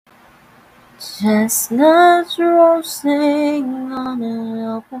Chestnuts roasting on an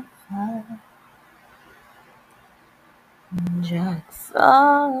open fire. Jack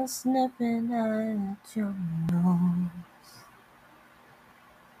Frost nipping at your nose.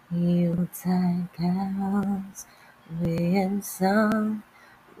 Yuletide carols being sung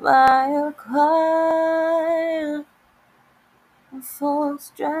by a choir.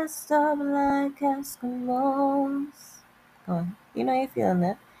 Folks dressed up like Eskimos. Go on, you're feeling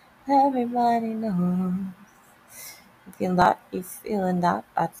it. Everybody knows. You feel that? You feeling that?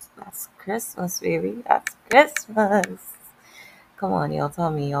 That's Christmas, baby. That's Christmas. Come on, y'all.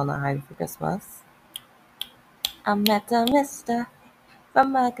 Tell me y'all not hyped for Christmas. I met a mister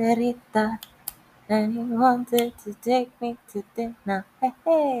from Margarita, and he wanted to take me to dinner. Hey,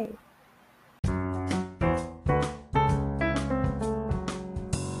 hey.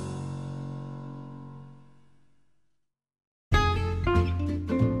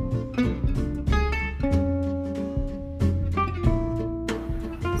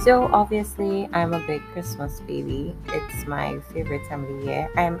 So obviously, I'm a big Christmas baby. It's my favorite time of the year.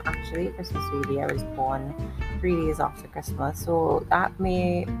 I'm actually a Christmas baby. I was born 3 days after Christmas, so that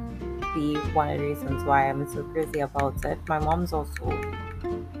may be one of the reasons why I'm so crazy about it. My mom's also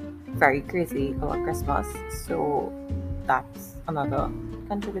very crazy about Christmas, so that's another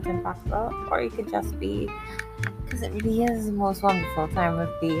contributing factor. Or it could just be because it really is the most wonderful time of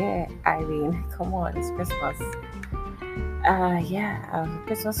the year. I mean, come on, it's Christmas.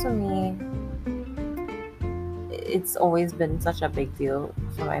 Christmas for me, it's always been such a big deal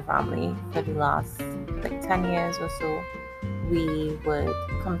for my family. For the last 10 years or so, we would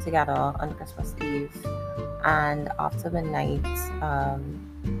come together on Christmas Eve, and after midnight,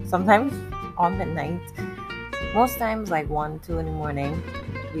 sometimes on midnight, most times like 1, 2 in the morning,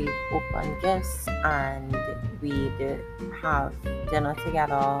 we open gifts and we'd have dinner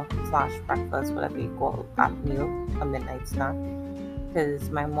together slash breakfast, whatever you call that meal, a midnight snack. Because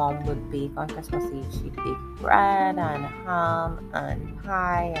my mom would bake on Christmas Eve. She'd bake bread and ham and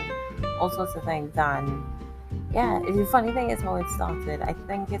pie and all sorts of things. And yeah, the funny thing is how it started. I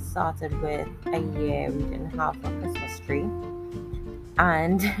think it started with a year we didn't have a Christmas tree,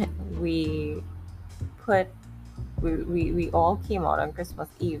 and we put we all came out on Christmas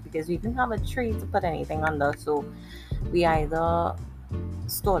Eve because we didn't have a tree to put anything under. So we either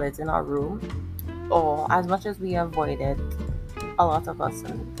stored it in our room, or as much as we avoided, a lot of us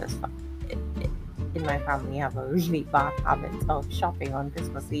in my family have a really bad habit of shopping on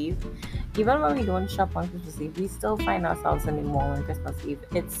Christmas Eve. Even when we don't shop on Christmas Eve, we still find ourselves in the mall on Christmas Eve.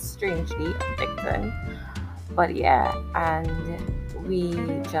 It's strangely addicting. But yeah, and we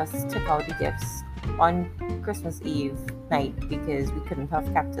just took out the gifts on Christmas Eve night because we couldn't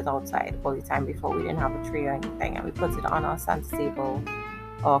have kept it outside all the time before. We didn't have a tree or anything, and we put it on our Santa table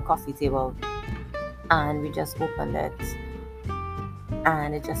or coffee table, and we just opened it,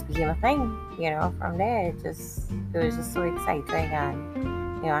 and it just became a thing. From there, it was just so exciting.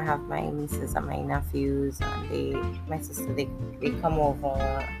 And I have my nieces and my nephews, and my sister, they come over,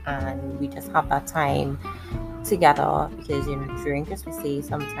 and we just have that time together because during Christmas Day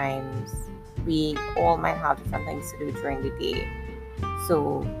sometimes we all might have different things to do during the day,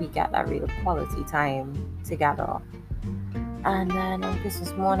 so we get that real quality time together. And then on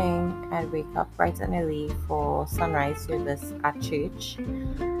Christmas morning, I'd wake up bright and early for sunrise service at church.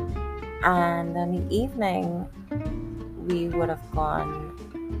 And in the evening, we would have gone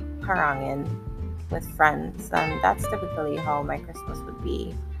haranguing with friends. And that's typically how my Christmas would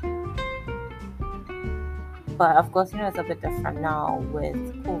be. But of course, it's a bit different now with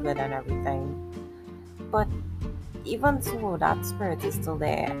COVID and everything. But even so, that spirit is still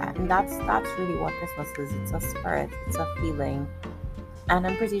there, and that's really what Christmas is. It's a spirit, it's a feeling. And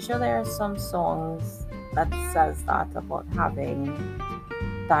I'm pretty sure there are some songs that says that about having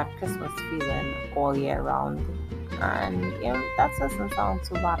that Christmas feeling all year round. And that doesn't sound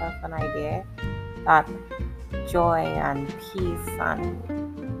too bad of an idea. That joy and peace and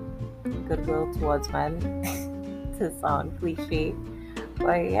goodwill towards men, to sound cliche.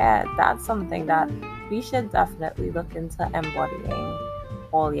 But yeah, that's something that we should definitely look into embodying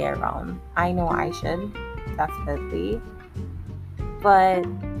all year round. I know I should, definitely. But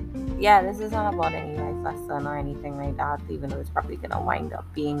yeah, this is not about any life lesson or anything like that, even though it's probably going to wind up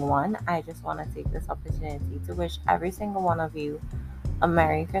being one. I just want to take this opportunity to wish every single one of you a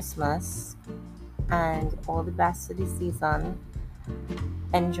Merry Christmas and all the best to the season.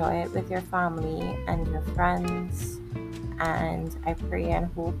 Enjoy it with your family and your friends. And I pray and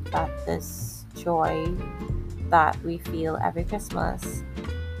hope that this joy that we feel every Christmas,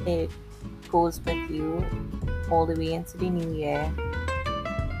 it goes with you all the way into the new year.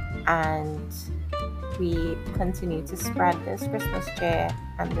 and we continue to spread this Christmas cheer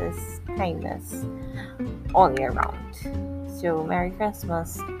and this kindness all year round. So Merry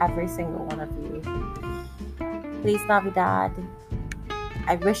Christmas, every single one of you. Feliz Navidad.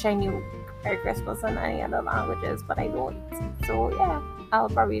 I wish I knew Merry Christmas in any other languages, but I don't. So yeah, I'll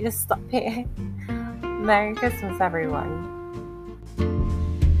probably just stop here. Merry Christmas, everyone.